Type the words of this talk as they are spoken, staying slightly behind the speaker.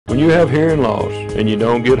When you have hearing loss and you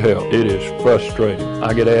don't get help, it is frustrating.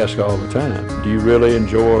 I get asked all the time, do you really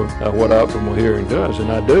enjoy what optimal hearing does?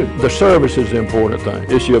 And I do. The service is the important thing.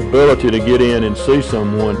 It's your ability to get in and see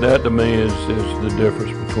someone. That to me is the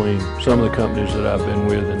difference between some of the companies that I've been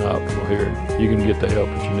with and optimal hearing. You can get the help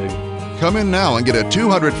that you need. Come in now and get a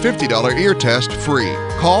 $250 ear test free.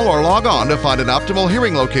 Call or log on to find an optimal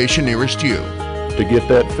hearing location nearest you. To get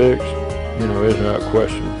that fixed, is without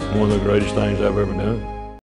question one of the greatest things I've ever done.